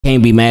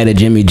can't be mad at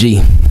Jimmy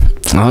G.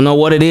 I don't know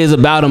what it is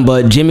about him,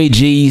 but Jimmy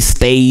G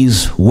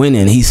stays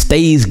winning. He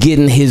stays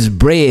getting his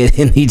bread,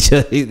 and he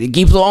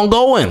keeps on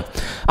going.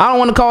 I don't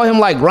want to call him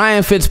like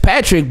Ryan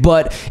Fitzpatrick,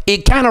 but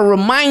it kind of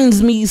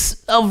reminds me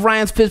of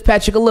Ryan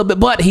Fitzpatrick a little bit.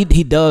 But he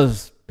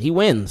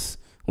wins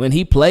when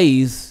he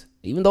plays.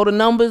 Even though the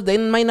numbers, they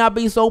may not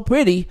be so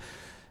pretty,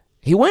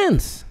 he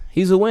wins.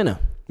 He's a winner.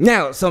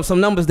 Now, some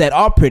numbers that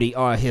are pretty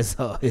are his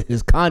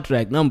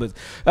contract numbers,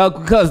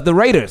 because the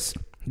Raiders,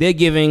 they're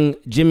giving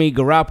Jimmy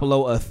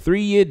Garoppolo a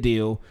 3-year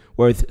deal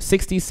worth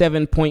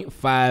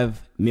 $67.5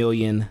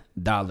 million.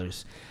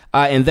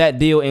 And that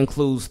deal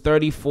includes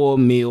 $34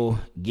 million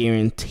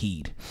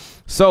guaranteed.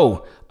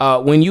 So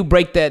when you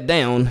break that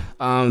down,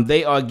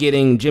 they are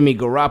getting Jimmy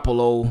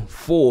Garoppolo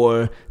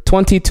for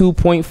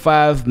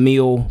 $22.5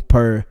 million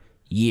per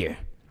year.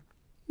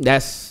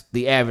 That's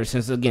the average,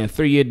 since, again,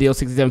 3-year deal,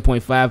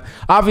 67.5.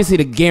 Obviously,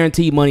 the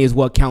guaranteed money is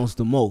what counts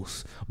the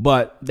most,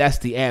 but that's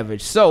the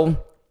average. So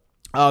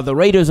the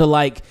Raiders are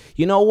like,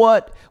 you know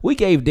what? We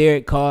gave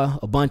Derek Carr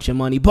a bunch of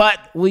money,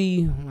 but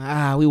we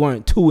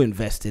weren't too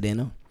invested in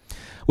him.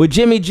 With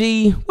Jimmy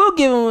G, we'll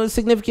give him a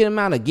significant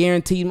amount of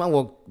guaranteed money.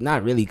 Well,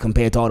 not really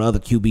compared to all the other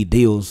QB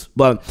deals,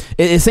 but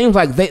it seems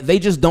like they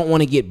just don't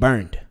want to get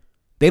burned.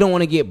 They don't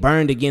want to get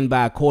burned again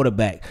by a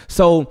quarterback.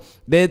 So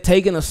they're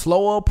taking a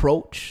slower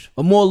approach,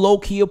 a more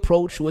low-key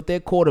approach with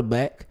their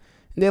quarterback.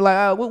 And they're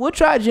like, we'll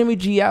try Jimmy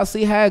G out,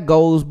 see how it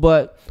goes,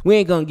 but we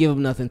ain't going to give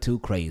him nothing too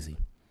crazy.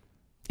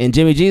 And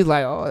Jimmy G's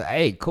like, oh,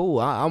 hey, cool.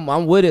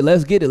 I'm with it.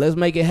 Let's get it. Let's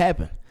make it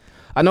happen.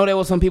 I know there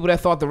were some people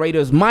that thought the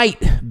Raiders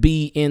might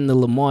be in the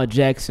Lamar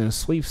Jackson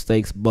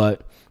sweepstakes,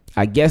 but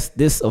I guess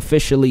this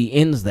officially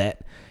ends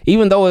that.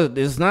 Even though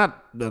it's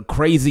not a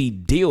crazy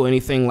deal or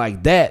anything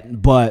like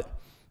that, but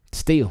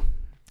still.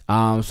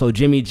 So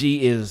Jimmy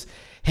G is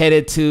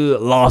headed to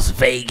Las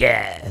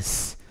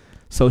Vegas.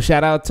 So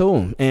shout out to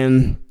him.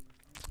 And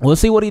we'll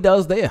see what he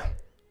does there.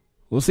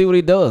 We'll see what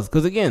he does.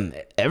 Because, again,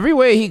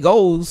 everywhere he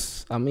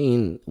goes, I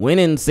mean,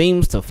 winning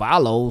seems to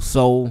follow.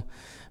 So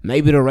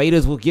maybe the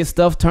Raiders will get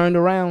stuff turned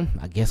around.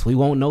 I guess we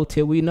won't know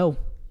till we know.